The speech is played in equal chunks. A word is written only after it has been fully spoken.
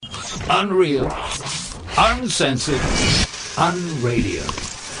Unreal. Uncensored. Unradio.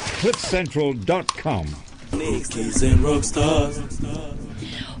 CliffCentral.com. Rookies and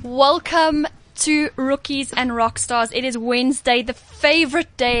Rockstars. Welcome to Rookies and Rockstars. It is Wednesday, the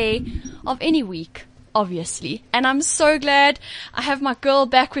favorite day of any week, obviously. And I'm so glad I have my girl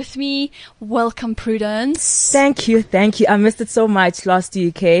back with me. Welcome, Prudence. Thank you. I missed it so much last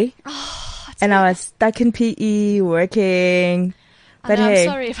UK. And I was stuck in PE working. But hey. I'm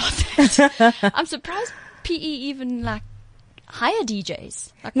sorry about that. I'm surprised PE even hire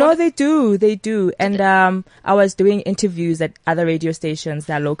DJs. No, they do. And I was doing interviews at other radio stations,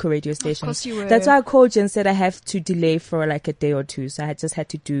 their local radio stations. Of course you were. That's why I called you and said I have to delay for a day or two. So I just had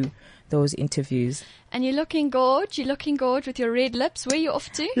to do those interviews. And you're looking good. You're looking good with your red lips. Where are you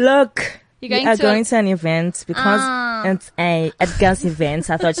off to? Look. You're going to an event because it's a girls' event.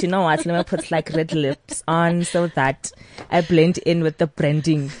 I thought, you know what, let me put red lips on so that I blend in with the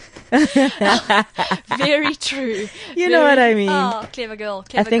branding. Very true. You know what I mean? Oh, clever girl.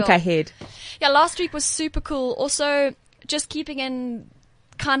 I think I hid. Yeah, last week was super cool. Also, just keeping in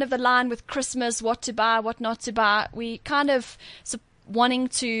kind of the line with Christmas, what to buy, what not to buy. We kind of wanting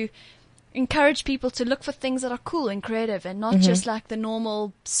to encourage people to look for things that are cool and creative and not just like the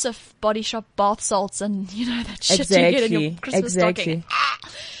normal Sif Body Shop bath salts and that shit you get in your Christmas stocking.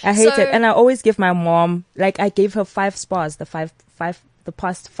 I hate it. And I always give my mom, I gave her 5 spas the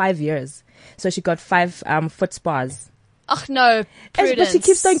past 5 years. So she got 5 foot spas. Oh no, Prudence. But she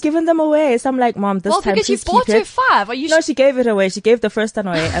keeps on giving them away. So I'm like, Mom, this time because you please bought keep her it. 5. Are you No, she gave it away. She gave the first one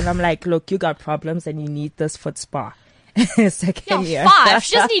away. And I'm like, look, you got problems and you need this foot spa. Second year. 5.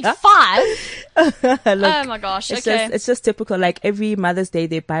 She doesn't need 5. Look, oh my gosh. Okay. It's just typical. Every Mother's Day,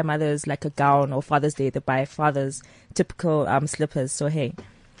 they buy mothers a gown, or Father's Day, they buy fathers typical slippers. So hey,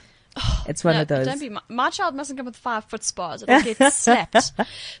 it's one of those. Don't be my child mustn't come with 5 foot spas. It'll get slapped.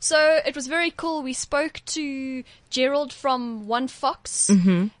 So it was very cool. We spoke to Gerald from One Fox.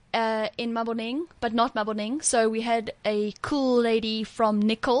 In Maboneng, but not Maboneng. So we had a cool lady from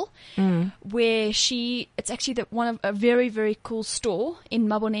Nickel, where it's actually one of a very, very cool store in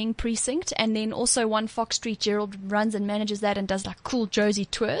Maboneng precinct. And then also One Fox Street, Gerald runs and manages that and does cool Josie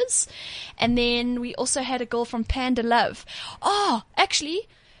tours. And then we also had a girl from Panda Love. Oh, actually,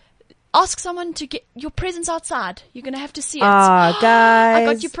 ask someone to get your presents outside. You're going to have to see it. Oh, guys. I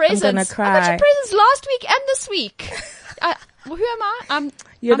got your presents. I'm going to cry. I got your presents last week and this week. Who am I?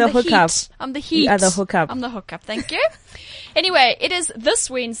 You're the hookup. I'm the heat. You are the hookup. I'm the hookup. Thank you. Anyway, it is this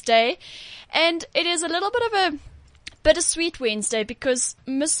Wednesday, and it is a little bit of a bittersweet Wednesday because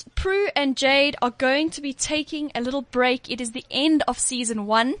Miss Prue and Jade are going to be taking a little break. It is the end of season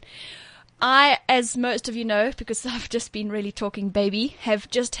 1. I, as most of you know, because I've just been really talking baby, have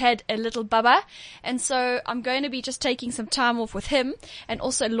just had a little bubba. And so I'm going to be just taking some time off with him and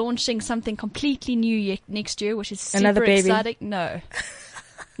also launching something completely new next year, which is super exciting.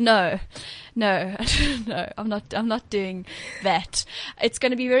 No, I'm not doing that. It's going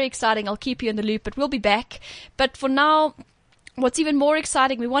to be very exciting. I'll keep you in the loop, but we'll be back. But for now, what's even more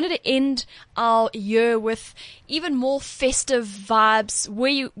exciting, we wanted to end our year with even more festive vibes,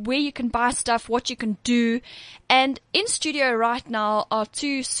 where you can buy stuff, what you can do. And in studio right now are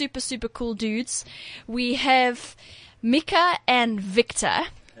 2 super, super cool dudes. We have Mika and Victor.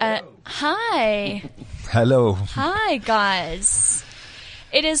 Hi. Hello. Hi, guys.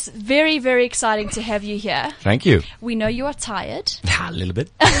 It is very, very exciting to have you here. Thank you. We know you are tired. A little bit.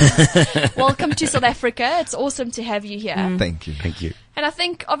 Welcome to South Africa. It's awesome to have you here. Thank you. And I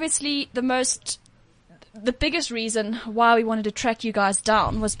think obviously the biggest reason why we wanted to track you guys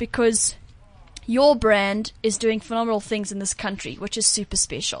down was because your brand is doing phenomenal things in this country, which is super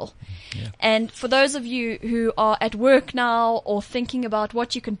special. Yeah. And for those of you who are at work now or thinking about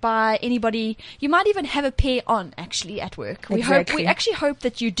what you can buy, anybody, you might even have a pair on actually at work. We actually hope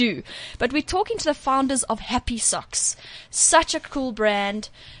that you do. But we're talking to the founders of Happy Socks. Such a cool brand,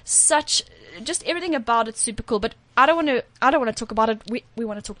 just everything about it's super cool. But I don't want to talk about it. We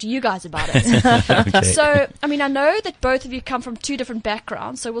want to talk to you guys about it. Okay. So, I know that both of you come from 2 different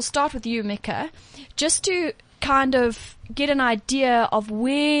backgrounds. So we'll start with you, Mika, just to kind of get an idea of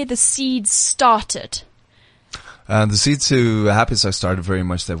where the seeds started. The seeds to Happy Socks started very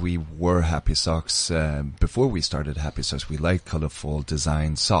much that we were Happy Socks. Before we started Happy Socks, we liked colorful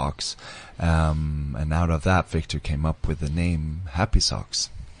design socks. And out of that, Victor came up with the name Happy Socks.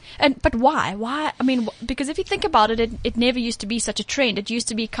 But why? Why? Because if you think about it, it never used to be such a trend. It used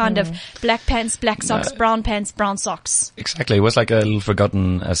to be kind of black pants, black socks, brown pants, brown socks. Exactly. It was like a little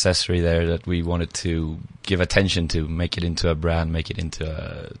forgotten accessory there that we wanted to give attention to, make it into a brand, make it into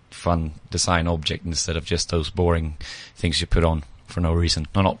a fun design object instead of just those boring things you put on for no reason.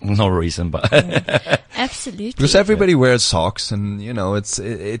 No reason, but Absolutely. Because everybody wears socks, and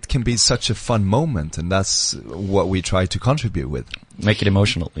it can be such a fun moment, and that's what we try to contribute with. make it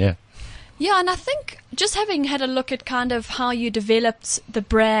emotional. Yeah. Yeah, and I think just having had a look at kind of how you developed the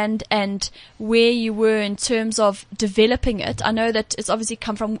brand and where you were in terms of developing it, I know that it's obviously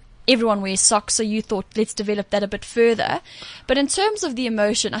come from everyone wears socks, so you thought, let's develop that a bit further. But in terms of the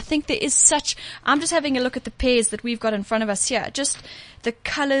emotion, I think there is such... I'm just having a look at the pairs that we've got in front of us here. Just the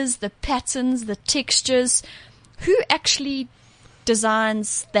colors, the patterns, the textures. Who actually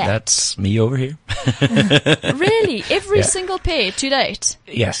designs that? That's me over here. Really? Every Yeah. single pair to date?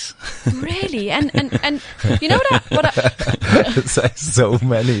 Yes. Really? And you know what I It's like so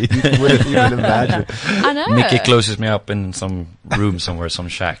many. You wouldn't even imagine. I know. Mickey closes me up in some room somewhere, some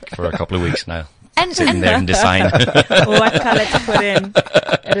shack for a couple of weeks now. and, Sitting and there and design. What color to put in?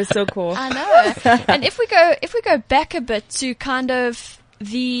 It is so cool. I know. And if we go back a bit to kind of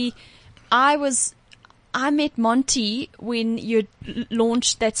I met Monty when you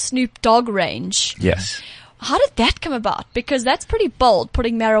launched that Snoop Dogg range. Yes. How did that come about? Because that's pretty bold,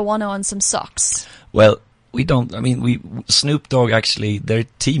 putting marijuana on some socks. Well, Snoop Dogg actually, their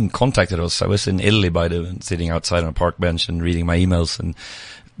team contacted us. I was in Italy sitting outside on a park bench and reading my emails, and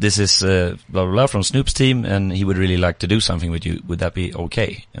this is blah blah blah from Snoop's team, and he would really like to do something with you. Would that be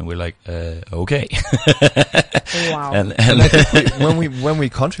okay? And we're like, okay. Wow. and And I think when we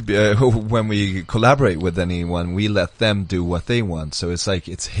contribute, when we collaborate with anyone, we let them do what they want. So it's like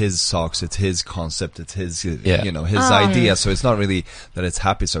it's his socks, it's his concept, it's his Yeah. his idea. So it's not really that it's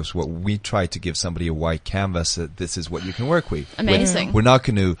Happy Socks. What we try to give somebody a white canvas that this is what you can work with. Amazing. We're not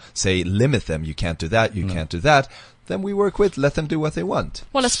going to say limit them. You can't do that. You can't do that. Then we work with, let them do what they want.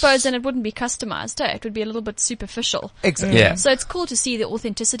 Well, I suppose then it wouldn't be customized, eh? It would be a little bit superficial. Exactly. yeah. So it's cool to see the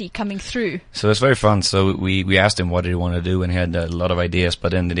authenticity coming through. So it's very fun. So we asked him what did he want to do, and he had a lot of ideas.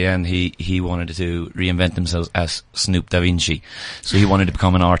 But in the end, he wanted to reinvent himself as Snoop Da Vinci. So he wanted to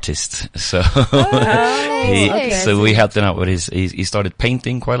become an artist. So so we helped him out with he started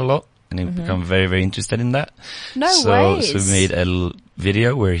painting quite a lot, and he became very, very interested in that. No So ways. we made a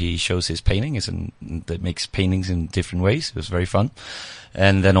video where he shows his paintings and that makes paintings in different ways. It was very fun.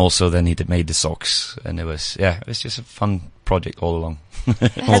 And then he made the socks, and it was just a fun project all along,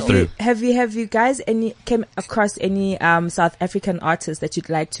 all through. Have you guys came across any South African artists that you'd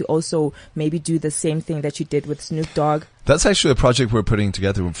like to also maybe do the same thing that you did with Snoop Dogg? That's actually a project we're putting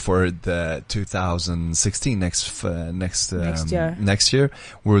together for the 2016 next year. Next year,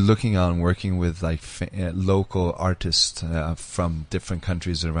 we're looking on working with like local artists from different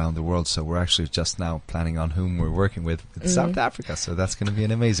countries around the world. So we're actually just now planning on whom we're working with in South Africa. So that's going to be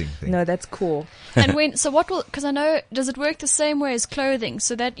an amazing thing. No, that's cool. And because I know, does it work the same way as clothing,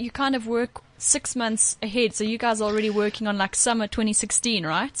 so that you kind of work 6 months ahead? So you guys are already working on like summer 2016,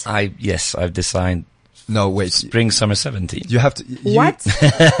 right? I've designed No, wait. spring, summer 17. You have to. What?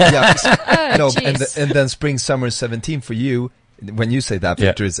 Yeah. No, jeez. and then spring, summer 17 for you. When you say that, Yeah.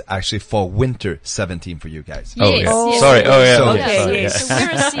 Victor, is actually fall, winter 17 for you guys. Oh, Yes, yeah. yes. Sorry. Oh, yeah. So- okay, Okay, sorry, yes. So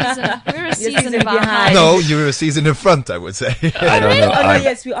we're a season season behind. behind. No, you're a season in front, I would say. I don't know. Oh no,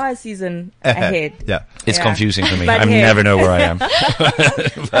 yes, we are a season ahead. Yeah. It's Yeah. confusing for me. But I hey. never know where I am.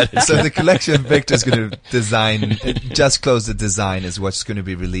 So the collection Victor's going to design, just close the design, is what's going to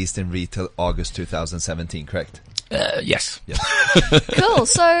be released in retail August 2017, correct? Yes. Cool.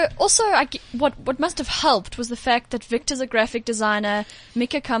 So also, what must have helped was the fact that Victor's a graphic designer.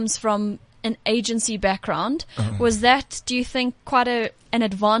 Mika comes from an agency background. Was that, do you think, quite an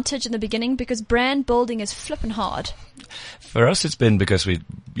advantage in the beginning? Because brand building is flippin' hard. For us, it's been because we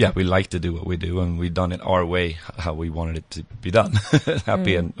like to do what we do, and we've done it our way, how we wanted it to be done.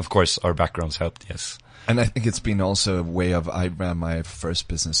 Happy, and of course, our backgrounds helped. Yes. And I think it's been also a way of, I ran my first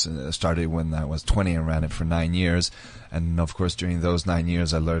business, started when I was 20 and ran it for 9 years. And of course, during those 9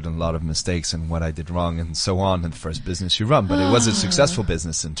 years, I learned a lot of mistakes and what I did wrong and so on in the first business you run. But it was a successful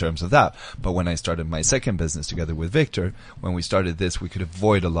business in terms of that. But when I started my second business together with Victor, when we started this, we could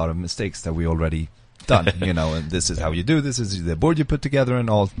avoid a lot of mistakes that we already done, and this is how you do, this is the board you put together and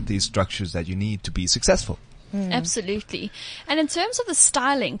all these structures that you need to be successful. Absolutely. And in terms of the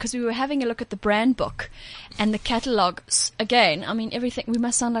styling, because we were having a look at the brand book and the catalog, again, I mean, everything, we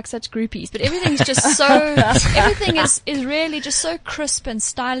must sound like such groupies, but everything's just everything is really just so crisp and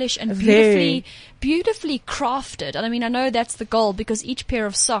stylish and beautifully crafted. And I mean, I know that's the goal, because each pair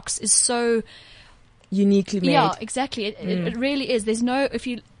of socks is so Uniquely made. Yeah, exactly. It really is. There's no, if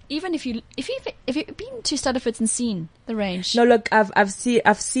you've been to Studderfits and seen the range. No, look, I've seen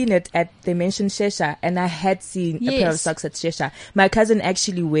it at, they mentioned Shesha, and I had seen a pair of Yes. socks at Shesha. My cousin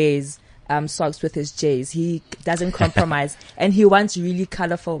actually wears socks with his J's. He doesn't compromise, and he wants really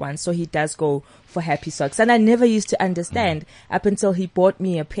colorful ones, so he does go for happy socks. And I never used to understand up until he bought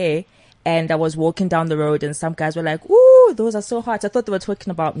me a pair. And I was walking down the road and some guys were like, ooh, those are so hot. I thought they were talking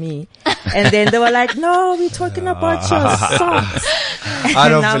about me. And then they were like, no, we're talking about your socks. I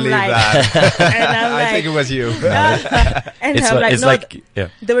don't believe that. And I'm like, I think it was you. and It's I'm like- like, it's no, like- yeah.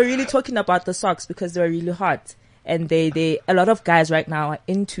 they were really talking about the socks because they were really hot. And a lot of guys right now are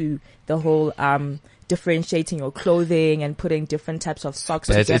into the whole, differentiating your clothing and putting different types of socks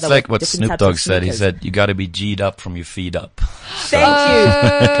But together. it's like with what different Snoop types Dogg of said. He sneakers. said, you gotta be G'd up from your feet up. Thank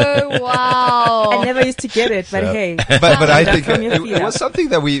you. Oh, wow. I never used to get it, but hey. But I think From your it feet up. was something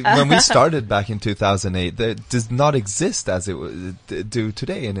that when we started back in 2008, that does not exist as it do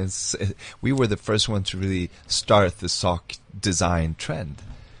today. And we were the first one to really start the sock design trend.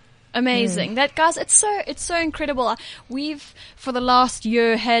 Amazing. That, guys, it's so incredible. We've, for the last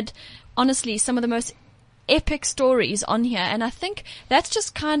year, had, honestly, some of the most epic stories on here. And I think that's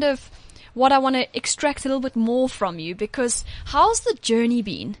just kind of what I want to extract a little bit more from you, because how's the journey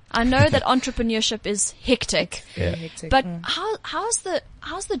been? I know that entrepreneurship is hectic. Yeah. But how's the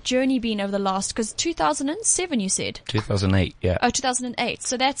journey been over the last, because 2007 you said? 2008, yeah. Oh, 2008.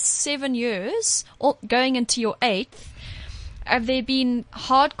 So that's 7 years, going into your 8th. Have there been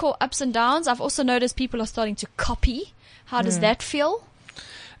hardcore ups and downs? I've also noticed people are starting to copy. How does that feel?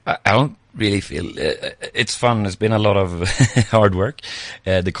 I don't really feel it's fun. It's been a lot of hard work.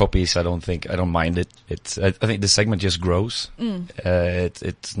 The copies, I don't mind it. I think the segment just grows.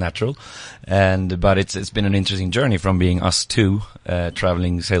 It's natural, but it's been an interesting journey from being us two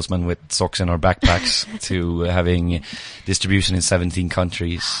traveling salesmen with socks in our backpacks to having distribution in 70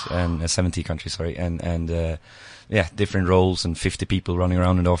 countries, yeah, different roles and 50 people running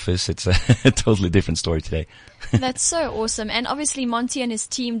around in the office. It's a totally different story today. That's so awesome. And obviously Monty and his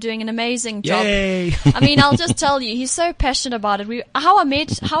team doing an amazing job. Yay! I mean, I'll just tell you, he's so passionate about it. How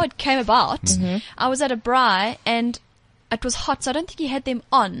it came about, I was at a braai and it was hot, so I don't think he had them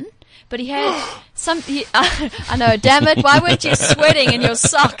on. But he had I know, damn it, why weren't you sweating in your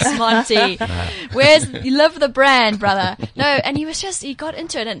socks, Monty? You live the brand, brother. No, and he got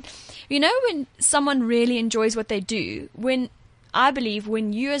into it. And you know, when someone really enjoys what they do, I believe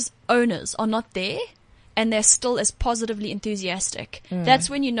when you as owners are not there and they're still as positively enthusiastic, that's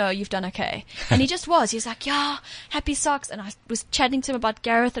when you know you've done okay. And he just was. He's like, yeah, happy socks. And I was chatting to him about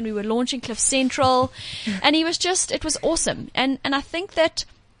Gareth and we were launching Cliff Central. And it was awesome. And I think that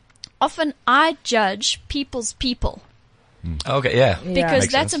often I judge people's people. Okay, yeah. Because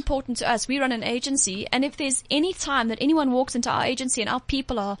Makes that's sense. important to us. We run an agency, and if there's any time that anyone walks into our agency and our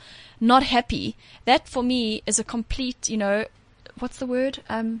people are not happy, that for me is a complete, what's the word?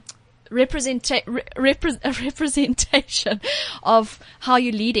 Representation of how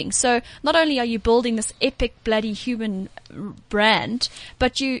you're leading. So not only are you building this epic bloody human brand,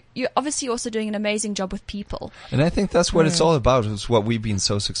 but you're obviously also doing an amazing job with people. And I think that's what it's all about. It's what we've been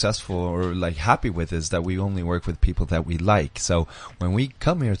so successful or happy with, is that we only work with people that we like. So when we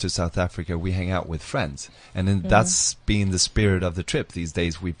come here to South Africa, we hang out with friends. And then that's been the spirit of the trip these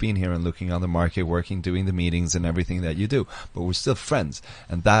days. We've been here and looking on the market, working, doing the meetings and everything that you do. But we're still friends.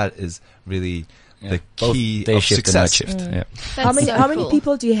 And that is really the key Day of shift success. and night shift. Yeah. That's How many cool.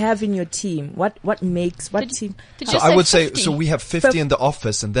 people do you have in your team? What team? Did So you I would say, 50? so we have 50 in the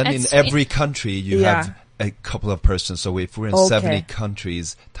office, and then in That's every country you Yeah. have a couple of persons. So if we're in Okay. 70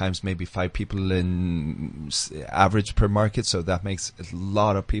 countries, times maybe 5 people in average per market, so that makes a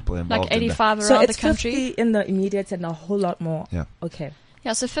lot of people involved. Like 85 So around it's the country. 50 in the immediate and a whole lot more. Yeah. Okay.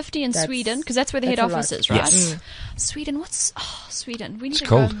 Yeah, so 50 in That's- Sweden, because that's where the head that's a office lot. is, right? Yes. Sweden, Sweden? We need It's to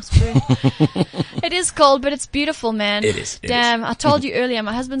cold. go. It is cold, but it's beautiful, man. It is, it Damn, I told you earlier,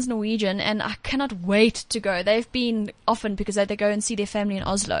 my husband's Norwegian, and I cannot wait to go. They've been often because they go and see their family in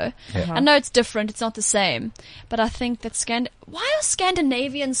Oslo. Yeah. I know it's different, it's not the same, but I think that why are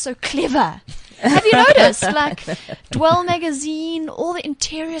Scandinavians so clever? Have you noticed? Like, Dwell magazine, all the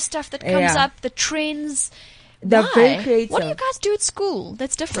interior stuff that comes Yeah. up, the trends. They're Why? very creative. What do you guys do at school?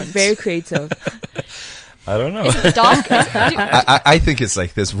 That's different. Very creative. I don't know. Is it dark? I think it's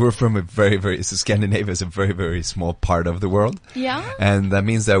like this. We're from a very, very, so Scandinavia is a very, very small part of the world. Yeah. And that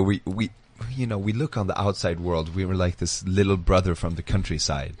means that we look on the outside world. We were like this little brother from the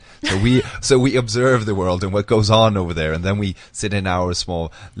countryside. So we observe the world and what goes on over there. And then we sit in our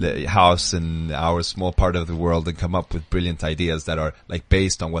small house in our small part of the world and come up with brilliant ideas that are like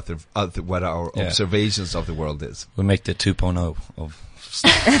based on what our Yeah. observations of the world is. We make the 2.0 of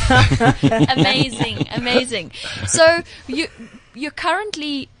Amazing. So you're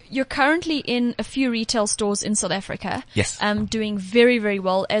currently, you're currently in a few retail stores in South Africa. Yes. Doing very, very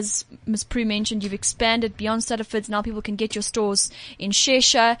well. As Ms. Prue mentioned, you've expanded beyond Stuttgart. Now people can get your stores in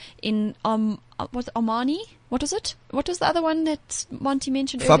Shesha, in Omani. What is it? What was the other one that Monty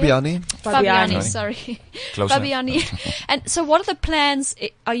mentioned earlier? Fabiani, sorry. Close Fabiani. And so what are the plans?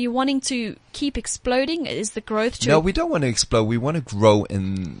 Are you wanting to keep exploding? Is the growth to... No, we don't want to explode. We want to grow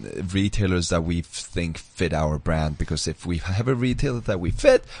in retailers that we think fit our brand, because if we have a retailer that we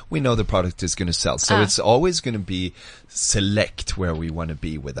fit, we know the product is going to sell. So it's always going to be select where we want to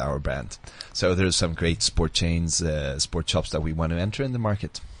be with our brand. So there's some great sport chains, sport shops that we want to enter in the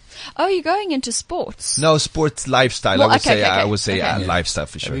market. Oh, you're going into sports? No, sports lifestyle. Well, I would say lifestyle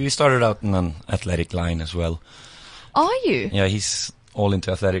for sure. We started out in an athletic line as well. Are you? Yeah, he's all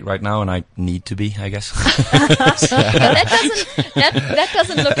into athletic right now, and I need to be, I guess. that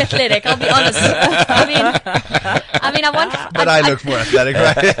doesn't look athletic, I'll be honest. I mean, I want... But I look more athletic,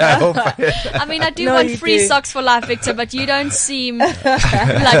 right? I hope. I mean, I do want free socks for life, Victor, but you don't seem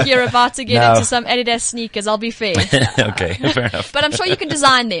like you're about to get into some Adidas sneakers, I'll be fair. Okay, fair enough. But I'm sure you can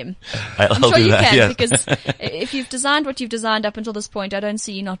design them. I'm sure you can, because if you've designed what you've designed up until this point, I don't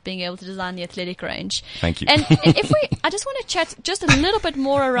see you not being able to design the athletic range. Thank you. And I just want to chat just a little bit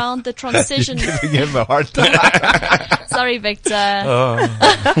more around the transition. You're giving him a hard time. Sorry, Victor.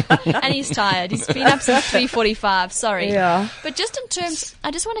 And he's tired. He's been up since 3:45. Sorry. Yeah. But just in terms, I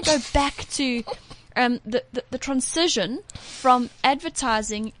just want to go back to the transition from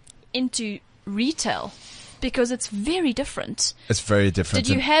advertising into retail, because it's very different. It's very different.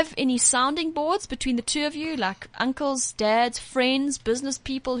 Did you have any sounding boards between the two of you, like uncles, dads, friends, business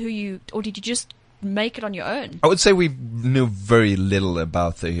people or did you just make it on your own? I would say we knew very little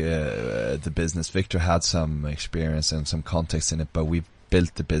about the business. Victor had some experience and some context in it, but we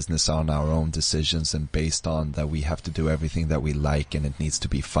built the business on our own decisions and based on that we have to do everything that we like and it needs to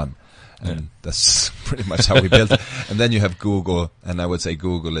be fun. And that's pretty much how we built it. And then you have Google, and I would say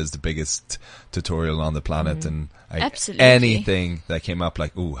Google is the biggest tutorial on the planet. And Absolutely. Anything that came up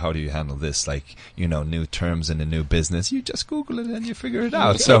like, ooh, how do you handle this? Like, new terms in a new business, you just Google it and you figure it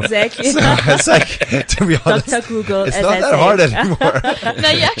out. So, exactly. So it's like, to be honest, Dr. Google, it's as not I that say. hard anymore. No,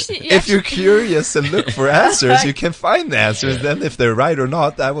 you actually If you're curious and look for answers, you can find the answers. Then if they're right or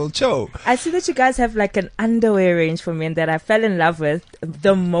not, I will show. I see that you guys have like an underwear range for men that I fell in love with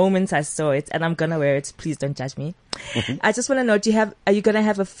the moment I saw it, and I'm gonna wear it. Please don't judge me. I just want to know, are you gonna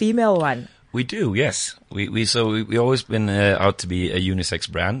have a female one? We do, yes. We always been out to be a unisex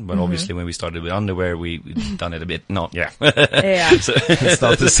brand, but obviously when we started with underwear, we've done it a bit. Yeah. So it's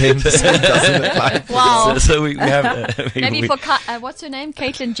not the same. The same doesn't apply. Wow. So we have maybe for what's her name,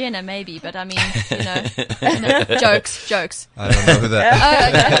 Caitlyn Jenner, maybe. But I mean, jokes. I don't know who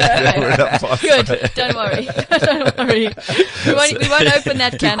that. Okay. Good. Don't worry. Don't worry. We won't open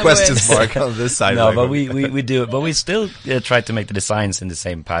that can of worms. Questions mark on this side. No, but we do it. But we still try to make the designs in the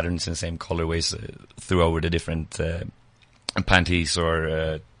same patterns and the same colorways through over the different panties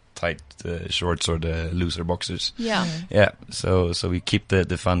or tight shorts or the looser boxers. Yeah. Yeah. So we keep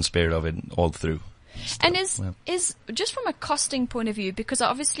the fun spirit of it all through. And is just from a costing point of view, because I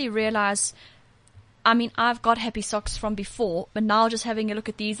obviously realize, I mean, I've got Happy Socks from before, but now just having a look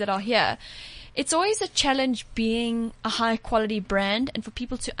at these that are here, it's always a challenge being a high quality brand and for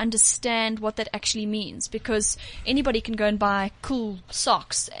people to understand what that actually means, because anybody can go and buy cool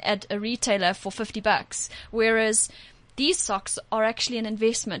socks at a retailer for $50, whereas these socks are actually an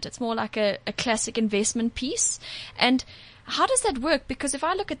investment. It's more like a classic investment piece. And how does that work? Because if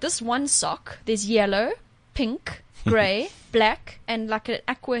I look at this one sock, there's yellow, pink, grey, black, and like an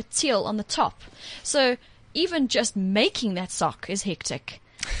aqua teal on the top. So even just making that sock is hectic.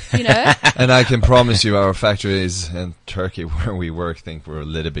 And I can promise you our factories in Turkey where we work think we're a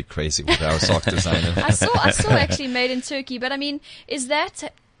little bit crazy with our sock design. I saw actually made in Turkey, but I mean, is that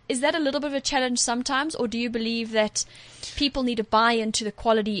a little bit of a challenge sometimes, or do you believe that people need to buy into the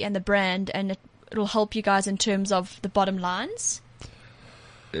quality and the brand and it'll help you guys in terms of the bottom lines?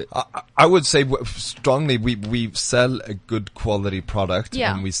 I would say strongly we sell a good quality product,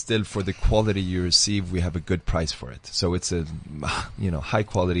 and we still, for the quality you receive, we have a good price for it. So it's a high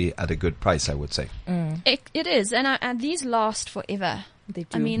quality at a good price, I would say. It is, and these last forever. They do.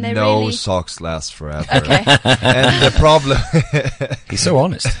 I mean, they no really... socks last forever. Okay. And the problem... He's so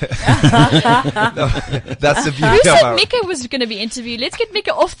honest. No, that's the beauty Who of said our... Mika was going to be interviewed? Let's get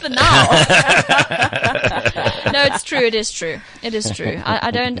Mika off the now. No, it's true. It is true. It is true.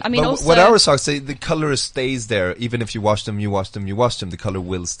 I mean, But also. what our socks say, the color stays there. Even if you wash them, the color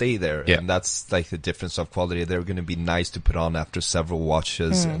will stay there. Yeah. And that's like the difference of quality. They're going to be nice to put on after several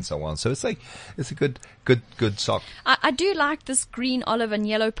washes and so on. So it's a good sock. I do like this green, olive, and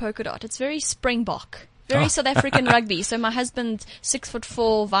yellow polka dot. It's very Springbok, very South African rugby. So my husband,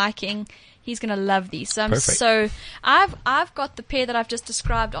 6'4" Viking, he's gonna love these. So Perfect. I've got the pair that I've just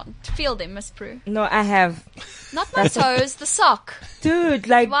described on. Feel them, Miss Prue. No, I have. Not my toes, the sock. Dude,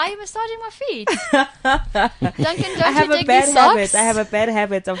 like, Why are you massaging my feet? Duncan, don't I have you a dig bad these habit. socks? I have a bad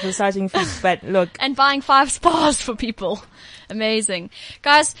habit of massaging feet, but look. And buying 5 spas for people. Amazing.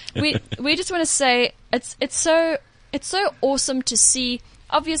 Guys, we just want to say it's so awesome to see.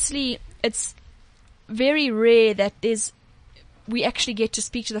 Obviously, it's very rare that we actually get to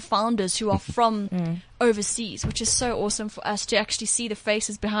speak to the founders who are from overseas, which is so awesome for us to actually see the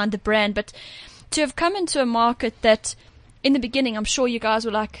faces behind the brand. But to have come into a market that in the beginning, I'm sure you guys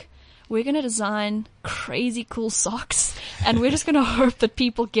were like, we're going to design crazy cool socks and we're just going to hope that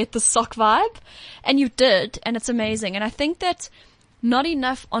people get the sock vibe. And you did, and it's amazing. And I think that not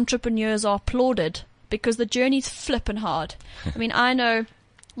enough entrepreneurs are applauded because the journey's flippin' hard. I mean, I know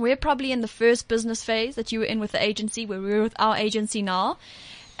we're probably in the first business phase that you were in with the agency, where we're with our agency now.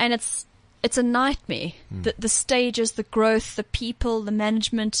 And it's a nightmare. The stages, the growth, the people, the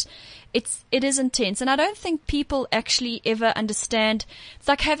management, it is intense. And I don't think people actually ever understand. It's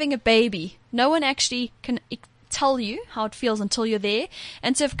like having a baby. No one actually can tell you how it feels until you're there.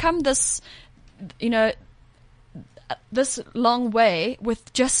 And to have come this long way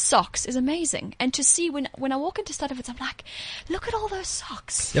with just socks is amazing. And to see when I walk into Studevitz, I'm like, look at all those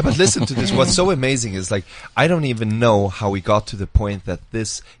socks. Yeah, but listen to this. What's so amazing is, like, I don't even know how we got to the point that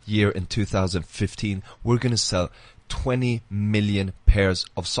this year in 2015, we're going to sell 20 million pairs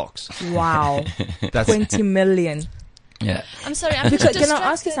of socks. Wow. That's 20 million. Yeah. I'm sorry, I'm just Can distracted.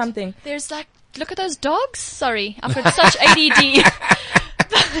 I ask you something? There's like, look at those dogs. Sorry, I've got such ADD.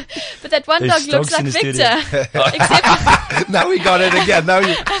 But that one There's dog looks dogs like in the Victor. except, now we got it again.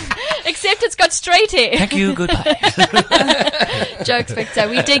 except it's got straight hair. Thank you. Goodbye. Jokes, Victor.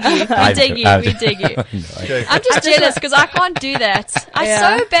 We dig you. I We dig do, you. I We do. dig you. Okay. I'm just jealous because I can't do that. I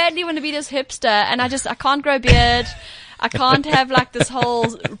Yeah. so badly want to be this hipster, and I can't grow a beard. I can't have like this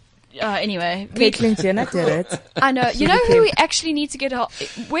whole. Anyway, Caitlyn Jenner did it. I know. You know who we actually need to get?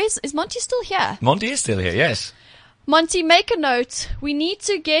 Is Monty still here? Monty is still here. Yes. Monty, make a note. We need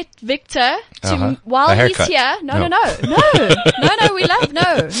to get Victor to A while he's haircut. here. No. We love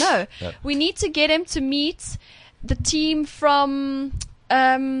no. We need to get him to meet the team from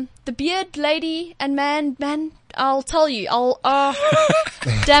the beard lady and man. I'll tell you.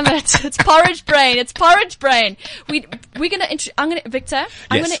 Damn it! It's porridge brain. Victor.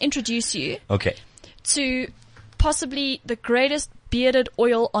 I'm Yes. gonna introduce you Okay. to possibly the greatest bearded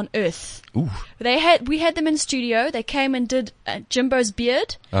oil on earth. Ooh. We had them in studio. They came and did Jimbo's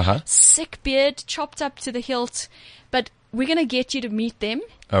beard. Sick beard, chopped up to the hilt. But we're going to get you to meet them.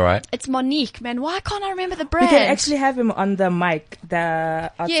 All right. It's Monique, man. Why can't I remember the We brand? can actually have him on the mic,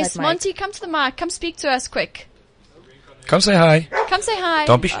 the outside Yes, mic. Monty, come to the mic. Come speak to us quick. Come say hi. Come say hi.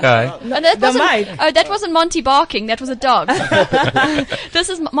 Don't be shy. Oh, that the wasn't, mic. Oh, that wasn't Monty barking. That was a dog. This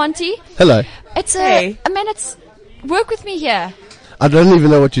is Monty. Hello. It's Hey. I mean, work with me here. I don't even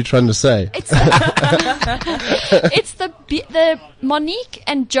know what you're trying to say. It's it's the Monique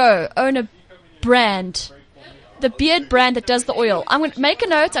and Joe own a brand, the beard brand that does the oil. I'm going to make a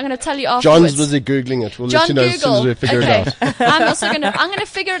note. I'm going to tell you afterwards. John's busy Googling it. We'll John let you know as soon as we figure okay. it out. I'm going to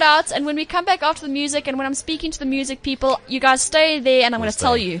figure it out. And when we come back after the music and when I'm speaking to the music people, you guys stay there and I'm going to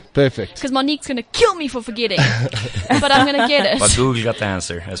tell you. Perfect. Because Monique's going to kill me for forgetting. But I'm going to get But it. Google got the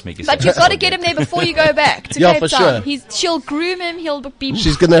answer, as Mickey said. But you've got to get him there before you go back to Yeah, Cape for Town. sure. She'll groom him. He'll be.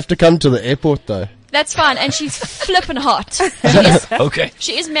 She's going to have to come to the airport, though. That's fine. And she's flippin' hot. Okay.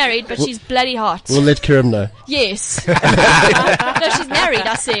 She is married, but she's bloody hot. We'll let Kiram know. Yes. No, she's married,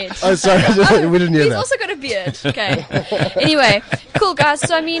 I said. Oh, sorry. We didn't hear He's that. also got a beard. Okay. Anyway, cool guys.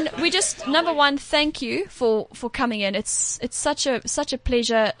 So I mean, we just number one, thank you for coming in. It's such a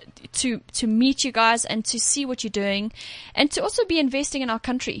pleasure to meet you guys and to see what you're doing, and to also be investing in our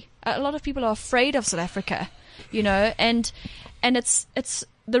country. A lot of people are afraid of South Africa, you know, and it's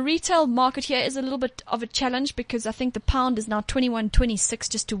the retail market here is a little bit of a challenge because I think the pound is now 21.26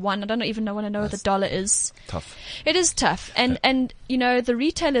 just to 1. I don't even know what the dollar is. Tough. It is tough, and you know the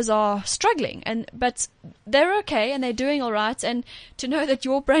retailers are struggling, but they're okay and they're doing all right. And to know that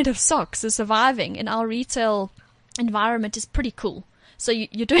your brand of socks is surviving in our retail environment is pretty cool. So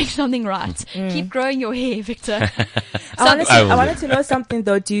you're doing something right. Keep growing your hair, Victor. I wanted to know something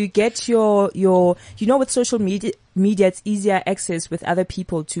though. Do you get your, with social media, it's easier access with other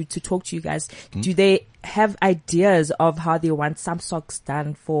people to talk to you guys. Do they have ideas of how they want some socks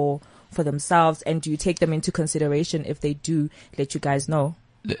done for themselves? And do you take them into consideration if they do let you guys know?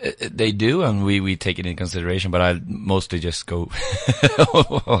 They do, and we take it into consideration, but I mostly just go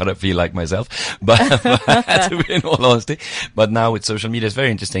what I feel like myself. But to be in all honesty, but now with social media, it's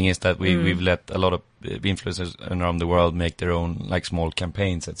very interesting is that we've let a lot of influencers around the world make their own like small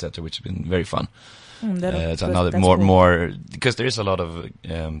campaigns, etc., which has been very fun. It's another more because there is a lot of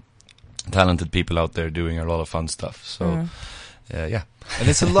talented people out there doing a lot of fun stuff. So yeah. And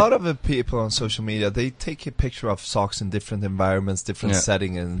it's a lot of people on social media, they take a picture of socks in different environments, different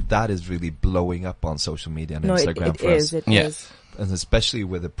settings, and that is really blowing up on social media and Instagram for us. It is. And especially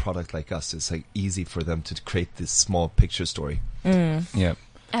with a product like us, it's like easy for them to create this small picture story. Yeah.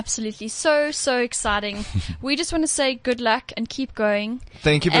 Absolutely. So exciting. We just want to say good luck and keep going.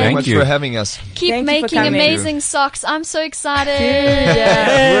 Thank you very much for having us. Keep making amazing socks. I'm so excited.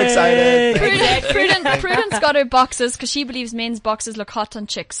 We're excited. Prudence got her boxes because she believes men's boxes look hot on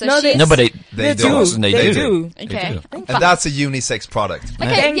chicks. So no, but they do. They do. Okay. And that's a unisex product.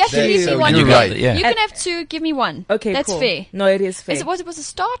 Okay, you have to give me one. You're right. You can have two. Give me one. Okay, that's cool. fair. No, it is fair. It was a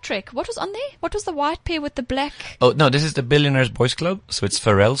Star Trek. What was on there? What was the white pair with the black? Oh no, this is the Billionaires Boys Club, so it's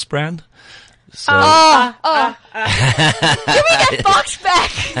Pharrell's brand. So Give me that box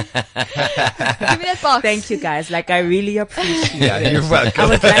back. Give me that box. Thank you guys. Like I really appreciate it. Yeah, you're welcome. I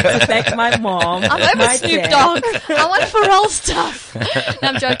would like to thank my mom. I'm over Snoop Dogg. I want Pharrell stuff. No,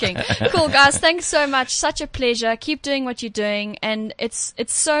 I'm joking. Cool, guys. Thanks so much. Such a pleasure. Keep doing what you're doing, and it's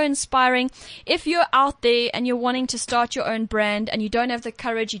so inspiring. If you're out there and you're wanting to start your own brand and you don't have the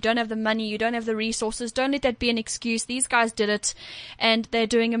courage, you don't have the money, you don't have the resources, don't let that be an excuse. These guys did it, and they're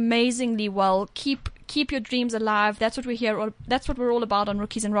doing amazingly well. Keep your dreams alive. That's what we're here. That's what we're all about on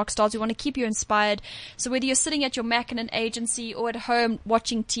Rookies and Rockstars. We want to keep you inspired. So whether you're sitting at your Mac in an agency or at home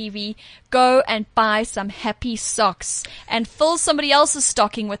watching TV, go and buy some happy socks and fill somebody else's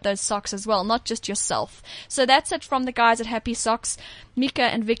stocking with those socks as well, not just yourself. So that's it from the guys at Happy Socks. Mika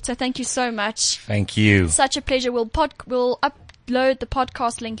and Victor, thank you so much. Thank you. Such a pleasure. We'll upload the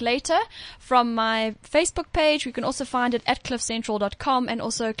podcast link later from my Facebook page. You can also find it at cliffcentral.com and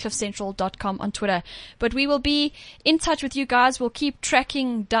also cliffcentral.com on Twitter. But we will be in touch with you guys. We'll keep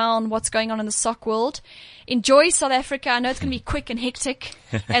tracking down what's going on in the sock world. Enjoy South Africa. I know it's going to be quick and hectic,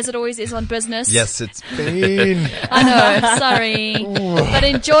 as it always is on business. Yes, it's been. I know, sorry. But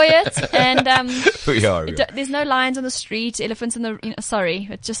enjoy it. And We are. there's no lions on the street, elephants in the... sorry,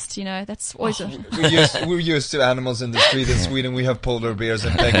 it just, that's always... We're used to animals in the street in Sweden. We have polar bears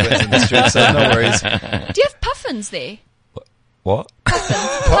and penguins in the street, so no worries. Do you have puffins there? What?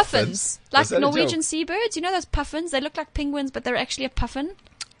 Puffins. Like Was that a Norwegian joke? seabirds. You know those puffins? They look like penguins, but they're actually a puffin.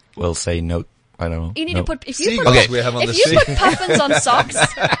 We'll say no. I don't know. You need No. to put... If you Seagulls put, Okay. we have on the if you street. put puffins on socks...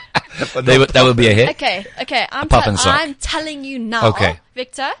 That will be a hit. Okay. puffin sock. I'm telling you now, Okay.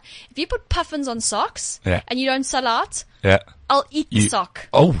 Victor, if you put puffins on socks Yeah. and you don't sell out, Yeah. I'll eat the sock.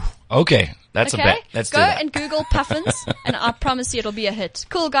 Oh, okay. That's Okay? a bet. Let's Go do that. and Google puffins, and I promise you it'll be a hit.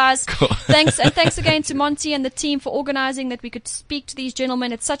 Cool, guys. Thanks again to Monty and the team for organizing that we could speak to these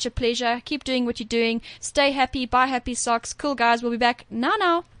gentlemen. It's such a pleasure. Keep doing what you're doing. Stay happy. Buy happy socks. Cool, guys. We'll be back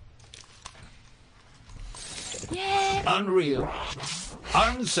now. Yeah. Unreal.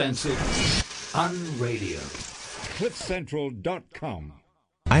 Uncensored. Unradio. CliffCentral.com.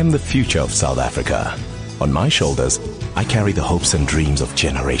 I am the future of South Africa. On my shoulders, I carry the hopes and dreams of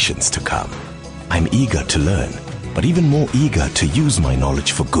generations to come. I'm eager to learn, but even more eager to use my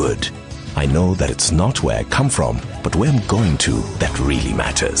knowledge for good. I know that it's not where I come from, but where I'm going to that really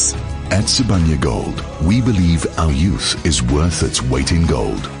matters. At Sibanye Gold, we believe our youth is worth its weight in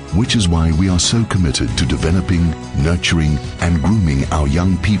gold, which is why we are so committed to developing, nurturing, and grooming our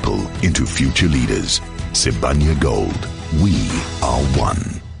young people into future leaders. Sibanye Gold, we are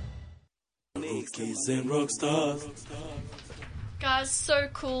one. Rookies and Rockstars. Guys, so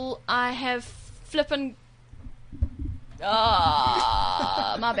cool. I have flippin'...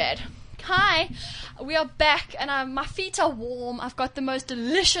 my bad. Hi, we are back and my feet are warm. I've got the most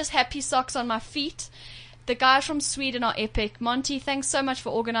delicious happy socks on my feet. The guys from Sweden are epic. Monty, thanks so much for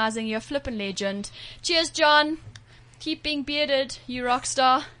organizing. You're a flippin' legend. Cheers, John. Keep being bearded, you rock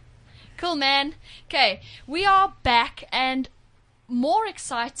star. Cool, man. Okay, we are back, and more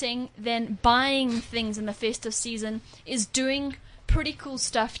exciting than buying things in the festive season is doing pretty cool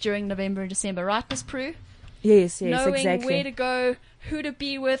stuff during November and December, right, Miss Prue? Yes, Knowing exactly. where to go, who to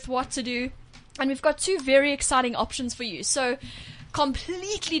be with, what to do. And we've got two very exciting options for you. So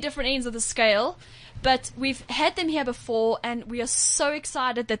completely different ends of the scale. But we've had them here before, and we are so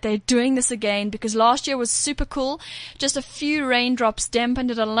excited that they're doing this again, because last year was super cool. Just a few raindrops dampened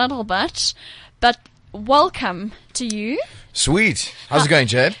it a little bit. But welcome to you. Sweet. How's it going,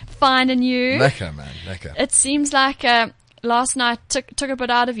 Jade? Fine, and you? Lekker, man. Lekker. It seems like last night took a bit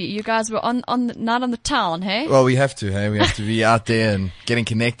out of you. You guys were not on the town, hey? Well, we have to, hey? We have to be out there and getting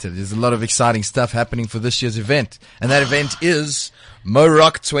connected. There's a lot of exciting stuff happening for this year's event. And that event is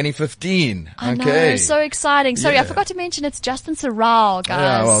MoRock 2015. I know, so exciting. Sorry, I forgot to mention it's Justin Sarau, guys.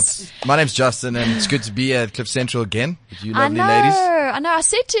 Yeah, well, my name's Justin, and it's good to be at Cliff Central again with you lovely ladies. I know. I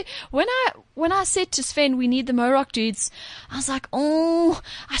said to, when I said to Sven, we need the MoRock dudes, I was like, oh,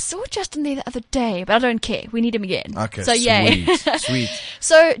 I saw Justin there the other day, but I don't care. We need him again. Okay, so yay. Sweet.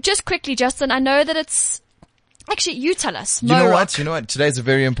 So just quickly, Justin, I know that it's, actually, you tell us. You know what? Today's a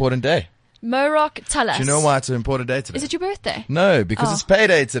very important day. MoRock, tell us. Do you know why it's an important day today? Is it your birthday? No, because it's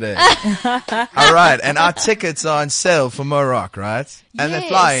payday today. All right, and our tickets are on sale for MoRock, right? And they're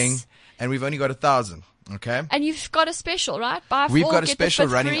flying, and we've only got 1,000. Okay. And you've got a special, right? Buy 4, We've got a get special the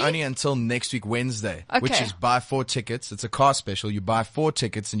fifth running free? only until next week Wednesday, Okay. which is buy 4 tickets. It's a car special. You buy 4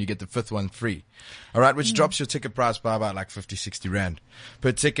 tickets and you get the 5th one free. All right, which drops your ticket price by about like 50, 60 rand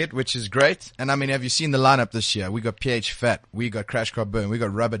per ticket, which is great. And I mean, have you seen the lineup this year? We got PH Fat, we got Crash Car Burn, we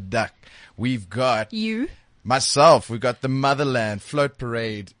got Rubber Duck, we've got myself, we've got the Motherland, Float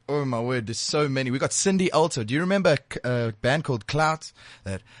Parade. Oh my word, there's so many. We got Cindy Alto. Do you remember a band called Clout?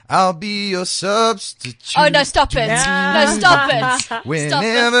 That I'll be your substitute. Oh no, stop it! No, stop it!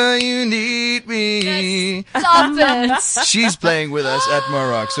 Whenever you need me. Stop it! She's playing with us at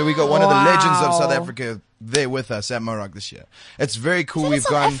MoRock. So we got one of the legends of South Africa there with us at MoRock this year. It's very cool. Is that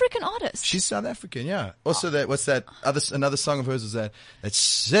a South African artist? She's South African, yeah. Also, what's that? Another song of hers was that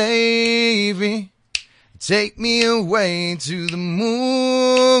Save Me. Take me away to the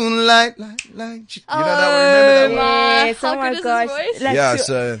moonlight, You know that one? Remember that one? Yes, How oh my good is gosh. his voice? Like,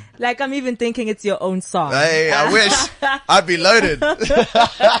 So like I'm even thinking it's your own song. hey, I wish I'd be loaded.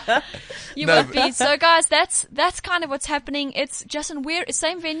 You would be. So guys, that's kind of what's happening. It's Justin, where,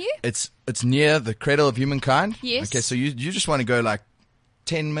 same venue? It's near the Cradle of Humankind. Yes. Okay, so you just want to go like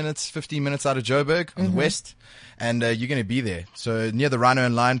 10 minutes, 15 minutes out of Joburg on the west, and you're going to be there. So near the Rhino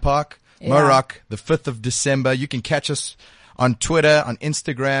and Lion Park. MoRock, the 5th of December. You can catch us on Twitter, on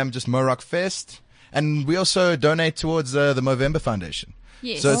Instagram, just MoRock Fest. And we also donate towards the Movember Foundation.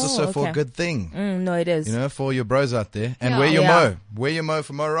 Yes. So it's also for a good thing. No, it is. You know, for your bros out there. And Yeah. wear your Yeah. Mo. Wear your Mo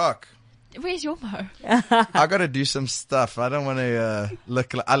for MoRock. Where's your Mo? I got to do some stuff. I don't want to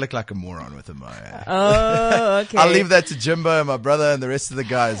I look like a moron with a Mo. Oh, okay. I'll leave that to Jimbo and my brother and the rest of the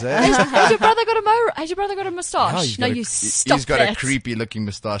guys. Eh? Has your brother got a Mo? Has your brother got a moustache? No, You stop he's got that. a creepy looking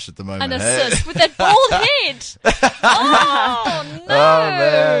moustache at the moment. An eh? assist with that bald head. Oh no!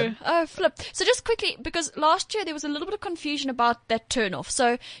 man. Oh flip! So just quickly, because last year there was a little bit of confusion about that turnoff.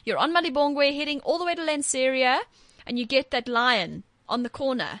 So you're on Malibongwe, heading all the way to Lanseria, and you get that lion on the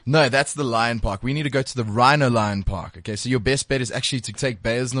corner. No, that's the Lion Park. We need to go to the Rhino Lion Park. Okay, so your best bet is actually to take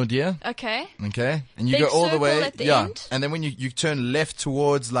Beyers-Naudé. Okay. Okay, and you Big go all the circle way, at the end? and then when you turn left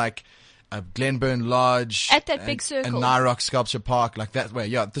towards like Glenburn Lodge, At that big circle. and Nyrock Sculpture Park, like that way.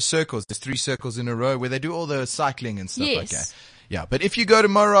 Yeah, the circles. There's 3 circles in a row where they do all the cycling and stuff like Yes. that. Yeah, but if you go to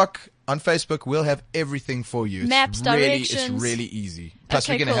MoRock on Facebook, we'll have everything for you. Maps, It's directions. really easy. Plus,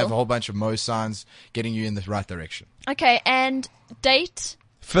 Okay, we're going to cool. have a whole bunch of Mo signs getting you in the right direction. Okay, and date.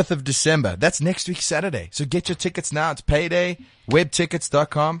 5th of December. That's next week Saturday. So get your tickets now. It's payday.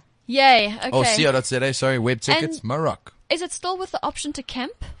 Webtickets.com. Yay. Okay. Oh, co.za. Sorry, web tickets. And- MoRock. Is it still with the option to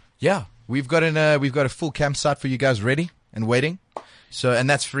camp? Yeah, we've got a full campsite for you guys ready and waiting. So, and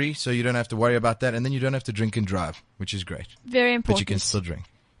that's free. So you don't have to worry about that. And then you don't have to drink and drive, which is great. Very important. But you can still drink.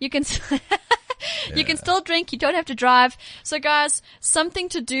 You can you can still drink. You don't have to drive. So guys, something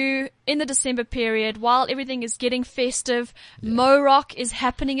to do in the December period while everything is getting festive. MoRock is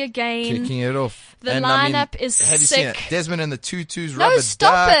happening again. Kicking it off. The And I mean, lineup is have you seen it? sick. Desmond and the Tutus, No, Rubber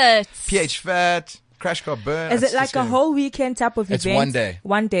stop Duck, it. PH Fat, Crash Car Burn. Is It's it like just a gonna- whole weekend type of It's event? one day.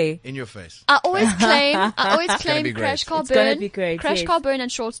 One day. in your face? I always claim gonna be great. Crash Car It's Burn. gonna be great, Crash yes. Car Burn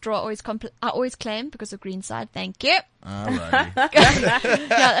and Short Straw I always claim because of Greenside. Thank you. Alrighty. Yeah,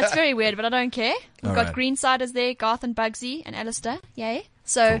 that's very weird, but I don't care. We've All got right. Greensiders there, Garth and Bugsy and Alistair. Yay.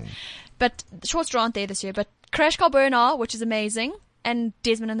 So, but Short Straw aren't there this year, but Crash Car Burn are, which is amazing. And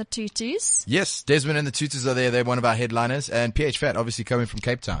Desmond and the Tutus. Yes, Desmond and the Tutus are there. They're one of our headliners, and PH Fat obviously coming from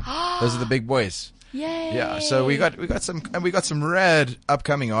Cape Town. Those are the big boys. Yay. Yeah, so we got some rad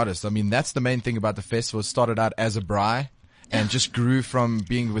upcoming artists. I mean, that's the main thing about the festival. It started out as a braai, and just grew from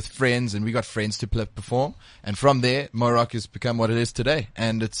being with friends, and we got friends to perform. And from there, Mo-Rock has become what it is today.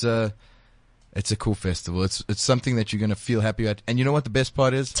 And it's a cool festival. It's something that you're going to feel happy at. And you know what the best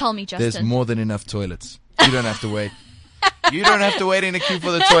part is? Tell me, Justin. There's more than enough toilets. You don't have to wait. You don't have to wait in a queue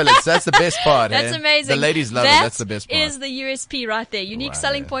for the toilets. That's the best part. That's amazing. The ladies love it. That's the best part. That is the USP right there. Unique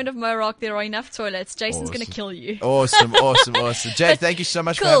selling point of Mo-Rock. There are enough toilets. Jason's going to kill you. Awesome. Jay, thank you so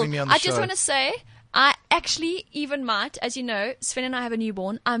much for having me on the show. I just want to say, I actually even might, as you know, Sven and I have a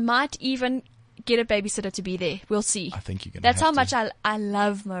newborn. I might even get a babysitter to be there. We'll see. I think you're going to That's how much I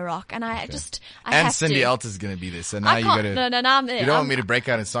love Mo-Rock. And I have and Cindy to. Alta's going to be there. So now you got to. No, I'm there. You don't want me to break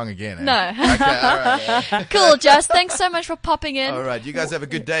out in song again, eh? No. Okay, all right. Cool, Just. Thanks so much for popping in. All right. You guys have a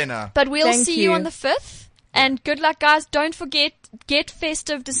good day now. But we'll see you on the 5th. And good luck, guys. Don't forget, get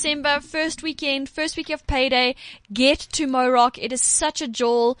festive December, first week of payday. Get to Mo-Rock. It is such a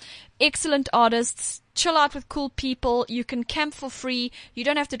jewel. Excellent artists. Chill out with cool people. You can camp for free. You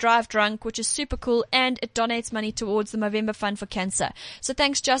don't have to drive drunk, which is super cool. And it donates money towards the Movember Fund for Cancer. So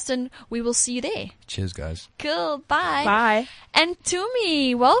thanks, Justin. We will see you there. Cheers, guys. Cool. Bye. Bye. And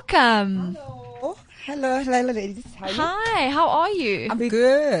Tumi, welcome. Hello, ladies. Hi, how are you? I'm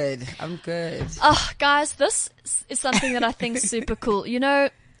good. Oh, guys, this is something that I think is super cool. You know,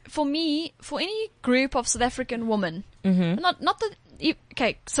 for me, for any group of South African women,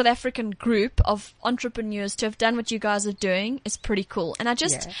 South African group of entrepreneurs to have done what you guys are doing is pretty cool. And I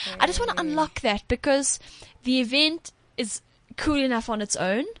just want to unlock that because the event is cool enough on its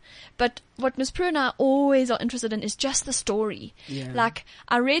own, but what Ms. Prue and I always are interested in is just the story. Yeah. Like,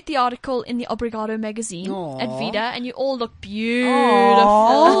 I read the article in the Obrigado magazine at Vida, and you all look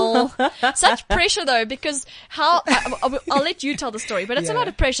beautiful. Such pressure though, because I'll let you tell the story, but it's a lot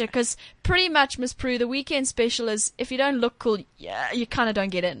of pressure because pretty much, Ms. Prue, the weekend special is if you don't look cool, you kind of don't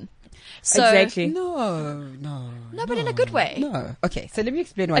get in. So, exactly. No, but in a good way. No. Okay, so let me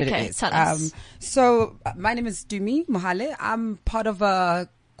explain what it is. Tell us. So my name is Tumi Mohale. I'm part of a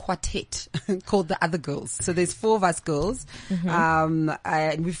quartet called The Other Girls. So there's 4 of us girls.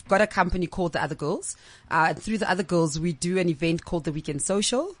 And we've got a company called The Other Girls. Through The Other Girls, we do an event called the Weekend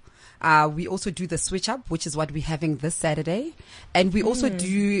Social. We also do the Switch Up, which is what we're having this Saturday. And we also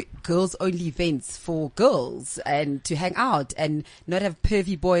do girls only events for girls and to hang out and not have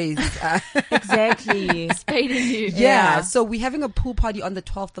pervy boys. Exactly. Spading you. Yeah. So we're having a pool party on the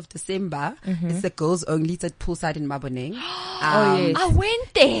 12th of December. It's the girls only. It's at Poolside in Maboneng. Yes. I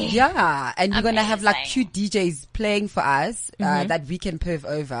went there. Yeah. And we're going to have like cute DJs playing for us, that we can perv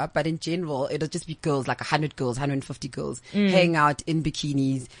over. But in general, it'll just be girls, like 100 girls, 150 girls, hang out in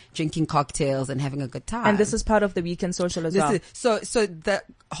bikinis, drinking cocktails and having a good time. And this is part of the Weekend Social as well. So the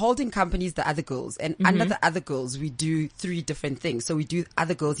holding company is The Other Girls, and under The Other Girls we do 3 different things. So we do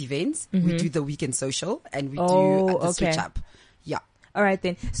Other Girls events, we do the Weekend Social, and we do the Switch Up. Yeah. All right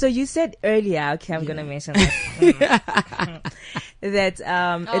then. So you said earlier, okay, I'm gonna mention that. It's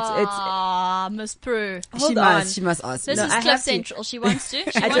Miss Prue. She must ask. This is Cliff Central. She wants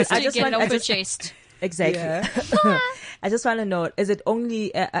to. She wants to get it off her chest. Exactly. Yeah. I just want to know, is it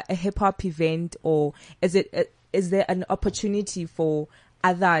only a hip hop event, or is there an opportunity for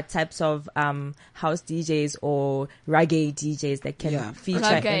other types of house DJs or reggae DJs that can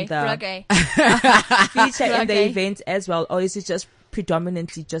feature in the event as well, or is it just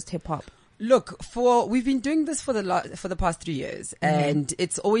predominantly just hip hop? Look, we've been doing this for the past 3 years, and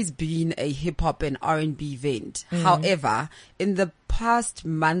it's always been a hip hop and R&B event. However, in the past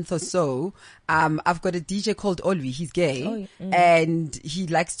month or so, I've got a DJ called Olwi. He's gay, and he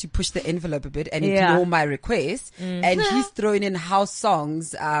likes to push the envelope a bit and ignore my requests. And he's throwing in house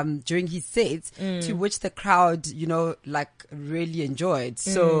songs during his sets, to which the crowd, really enjoyed.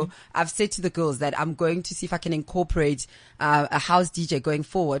 So I've said to the girls that I'm going to see if I can incorporate a house DJ going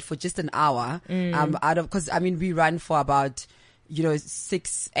forward for just an hour. Because we run for about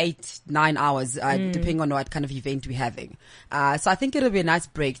 6, 8, 9 hours, depending on what kind of event we're having. So I think it'll be a nice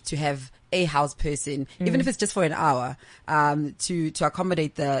break to have a house person, even if it's just for an hour, to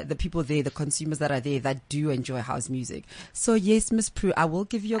accommodate the people there, the consumers that are there that do enjoy house music. So yes, Miss Prue, I will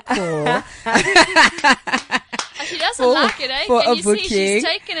give you a call. She doesn't like it, eh? For Can a you booking. see she's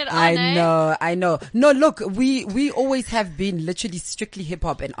taking it on, I know. No, look, we always have been literally strictly hip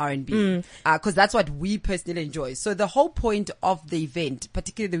hop and R&B, cause that's what we personally enjoy. So the whole point of the event,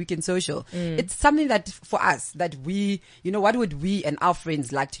 particularly the Weekend Social, it's something that for us, that we, what would we and our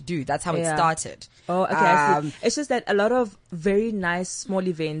friends like to do? That's how it started. Oh, okay. I see. It's just that a lot of very nice small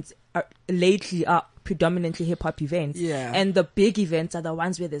events lately are predominantly hip hop events. Yeah. And the big events are the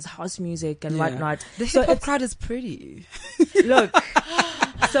ones where there's house music and whatnot. The hip hop crowd is pretty. Look.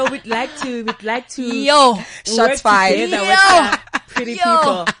 So we'd like to Yo, work shots fired. together Yo. with pretty Yo.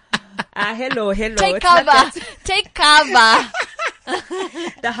 people. Hello. Take It's not cover. that- Take cover.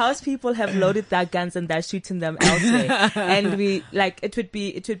 The house people have loaded their guns and they're shooting them elsewhere. And it would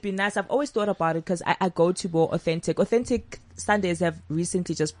be nice. I've always thought about it because I go to more authentic Sundays have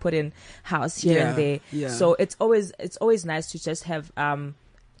recently just put in house here and there. Yeah. So it's always nice to just have,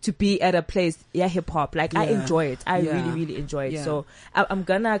 to be at a place, hip hop. Like I enjoy it. I really, really enjoy it. Yeah. So I'm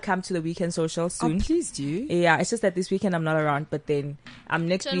gonna come to the weekend social soon. Oh, please do. Yeah, it's just that this weekend I'm not around, but then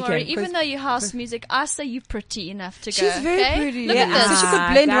next Don't weekend. worry. Even though you house music, I say you're pretty enough to go. She's very okay? pretty. Look Yeah. at So this. she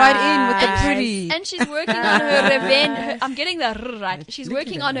could blend right in with the guys. pretty. And she's working on her revenge. I'm getting the right. She's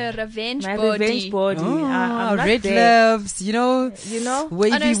working on her revenge my body. revenge body. Oh, I'm not red there. gloves, you know,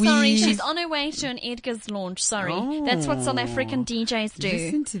 wavy Oh no, sorry. weave. She's on her way to an Edgar's launch. Sorry. That's what South African DJs do.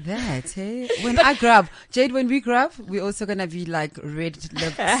 Listen to that, hey? When I grow up, Jade, when we grow up, we're also gonna be like red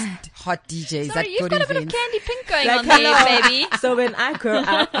lipped hot DJs Sorry, at you've good got a bit of events. candy pink going Like, on there, hello. baby. So when I grow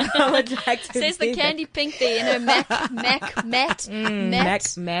up, I would like to Says the be candy pink there in her matte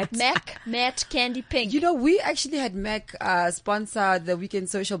candy pink. You know, we actually had Mac sponsor the Weekend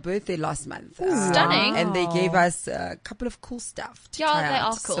Social birthday last month. Stunning. And they gave us a couple of cool stuff to Yeah, try they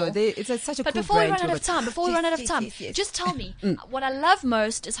out. are cool. So it's such a But cool before we brand run out to of time, Yes. just tell me, what I love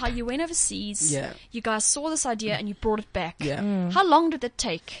most is how you went overseas. Yeah. You guys saw this idea and you brought it back. Yeah. How long did it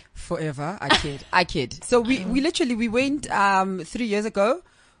take? Forever. I kid. So we literally went 3 years ago.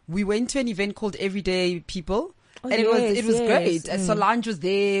 We went to an event called Everyday People. And it was great. And Solange was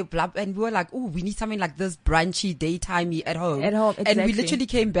there, and we were like, oh, we need something like this brunchy, daytimey at home. At home, And we exactly. literally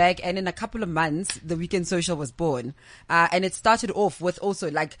came back, and in a couple of months, the Weekend Social was born. And it started off with also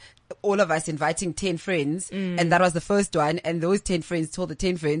like all of us inviting 10 friends, and that was the first one. And those 10 friends told the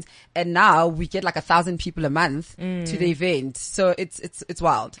 10 friends, and now we get like 1,000 people a month to the event. So it's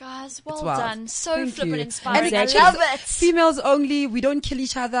wild. Guys, well It's wild. done. So Thank flippin' you. inspiring. And I love it. Females only. We don't kill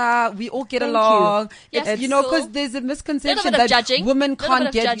each other. We all get Thank along. you. It's, Yes, you know, cool. because there's a misconception Little bit of that judging. women Little can't bit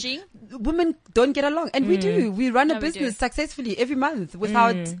of get. judging. Women don't get along, and we do. We run a No, we business do. successfully every month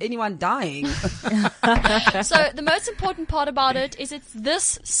without anyone dying. So the most important part about it is it's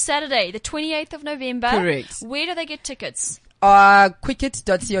this Saturday, the 28th of November. Correct. Where do they get tickets?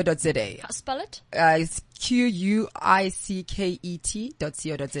 Quicket.co.za. Spell it. It's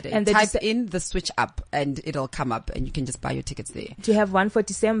QUICKET.co.za. And then type just- in the Switch up, and it'll come up, and you can just buy your tickets there. Do you have one for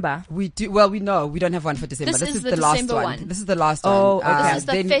December? We do. Well, we know we don't have one for December. This is the the last December one. one. This is the last Oh, one. okay. This is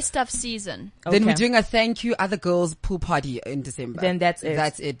the then, festive season. Then we're Okay. doing a thank you other girls pool party in December. Then that's it.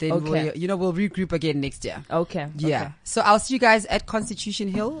 That's it. Then Okay. we'll regroup again next year. Okay. Yeah. Okay. So I'll see you guys at Constitution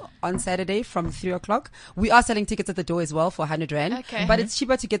Hill on Saturday from 3:00. We are selling tickets at the door as well for 100 Rand. Okay. But it's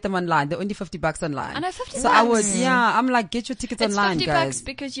cheaper to get them online. They're only $50 online. I know, 50 So I bucks. would, I'm like, get your tickets It's online, $50 guys.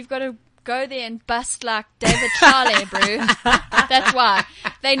 because you've got to go there and bust like David Charlie, bro. That's why.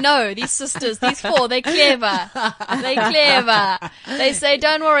 They know, these sisters, these four, they're clever. They say,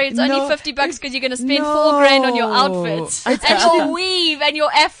 don't worry, it's only No, $50 because you're going to spend no. $4,000 on your outfits. It's And actually- your weave and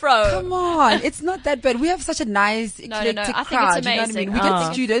your afro. Come on, it's not that bad. We have such a nice No, eclectic I think crowd. it's You know what I mean? amazing. We I get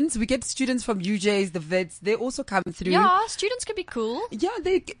think students. We get students from UJs, the vets. They also come through. Yeah, students can be cool. Yeah,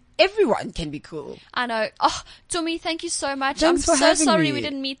 everyone can be cool. I know. Oh, Tumi, thank you so much. Thanks I'm for so having sorry me. we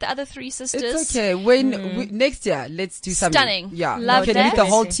didn't meet the other three sisters. It's okay. Next year, let's do something. Stunning. Yeah, Love we can meet that. the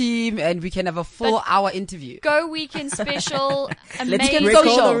whole team and we can have a full hour interview. Go weekend special. Amazing. break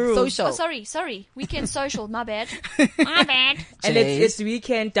all the rules. Social. Oh, sorry. Weekend social. My bad. My bad. And it's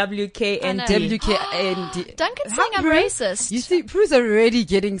weekend WKND. I know. WKND. Duncan's saying I'm racist. You see, Prue's already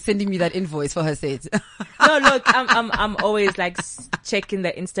sending me that invoice for her set. No, look, I'm always like checking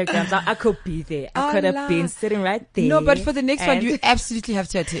the Instagrams. I could be there. I could have been sitting right there. No, but for the next one, And- you absolutely have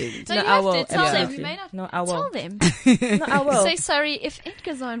to attend. No, No, you I have will. to tell them. Absolutely. You may not No, I will. tell them. No, I will. Say sorry. If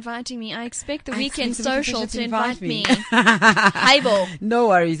Edgar's are inviting me, I expect the I weekend expect the weekend social social to invite me. me. Able. No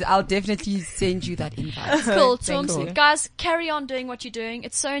worries. I'll definitely send you that invite. Cool, Thank Tooms. you. Guys, carry on doing what you're doing.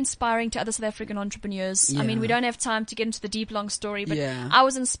 It's so inspiring to other South African entrepreneurs. I mean, Yeah. we don't have time to get into the deep, long story, but Yeah. I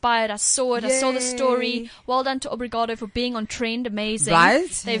was inspired. I saw it. I saw the Yay. story. Well done to Obrigado for being on trend. Amazing. Right?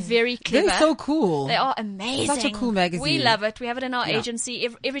 They're very clever. They're so cool. They are amazing. Such a cool magazine. We love it. We have it in our Yeah. agency.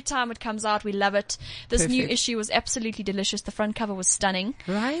 Every time it comes out, we love it. This new Perfect. issue was absolutely delicious. The front cover was stunning.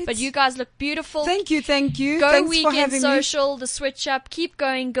 Right? But you guys look beautiful. Thank you. Go Thanks for weekend having social, the switch up. Keep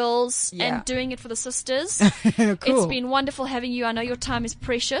going, girls, Yeah. and doing it for the sisters. me. Cool. It's been wonderful having you. I know your time is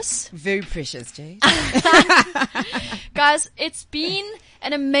precious. very precious, Jay. Guys, it's been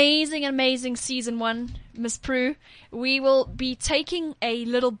an amazing season 1, Miss Prue. We will be taking a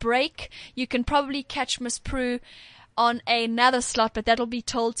little break. You can probably catch Miss Prue on another slot, but that'll be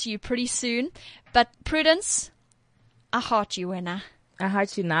told to you pretty soon. But Prudence, I heart you, winner. I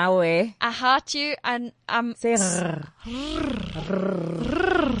heart you now, eh? I heart you, and I'm Say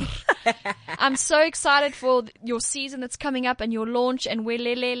I'm so excited for your season that's coming up and your launch and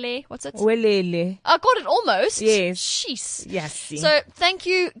welelele. What's it? Welele. I got it almost. Yes. Jeez. Yes. So thank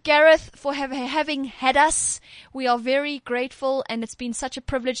you, Gareth, for having had us. We are very grateful, and it's been such a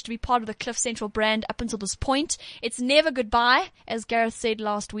privilege to be part of the Cliff Central brand up until this point. It's never goodbye, as Gareth said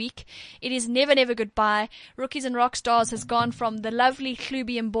last week. It is never, never goodbye. Rookies and Rockstars has gone from the lovely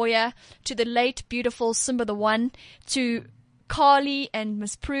Hlubi Mboya to the late, beautiful Simba the One to Carly and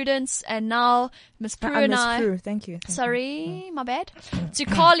Miss Prudence, and now Miss Prue and Miss I. Prue, thank you. Sorry, my bad. To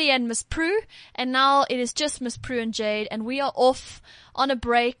Carly and Miss Prue, and now it is just Miss Prue and Jade, and we are off on a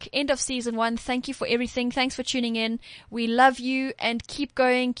break. End of season 1. Thank you for everything. Thanks for tuning in. We love you, and keep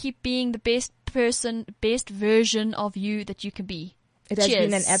going. Keep being the best version of you that you can be. It has Cheers.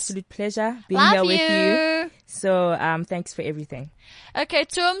 been an absolute pleasure being Love here with you. you. So, thanks for everything. Okay,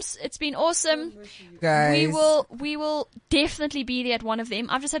 Tooms, it's been awesome. Guys. We will definitely be there at one of them.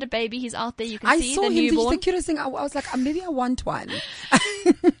 I've just had a baby. He's out there. You can I see saw the him. newborn. The cutest thing. I was like, maybe I want one.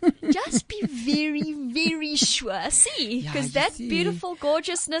 Just be very, very sure. See, Yeah, because you that see. beautiful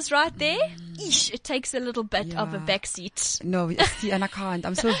gorgeousness right there, eesh, it takes a little bit of a Yeah. backseat. No, see, and I can't.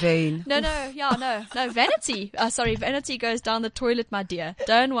 I'm so vain. No, vanity. Sorry, vanity goes down the toilet, my dear.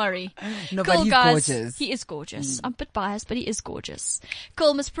 Don't worry. No, Cool, but he's guys. gorgeous. He is gorgeous. I'm a bit biased, but he is gorgeous.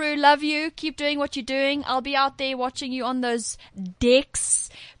 Cool, Miss Prue, love you. Keep doing what you're doing. I'll be out there watching you on those decks.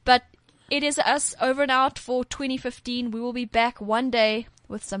 But it is us over and out for 2015. We will be back one day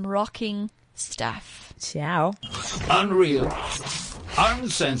with some rocking stuff. Ciao. Unreal.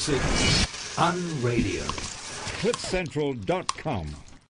 Uncensored. Unradio. CliffCentral.com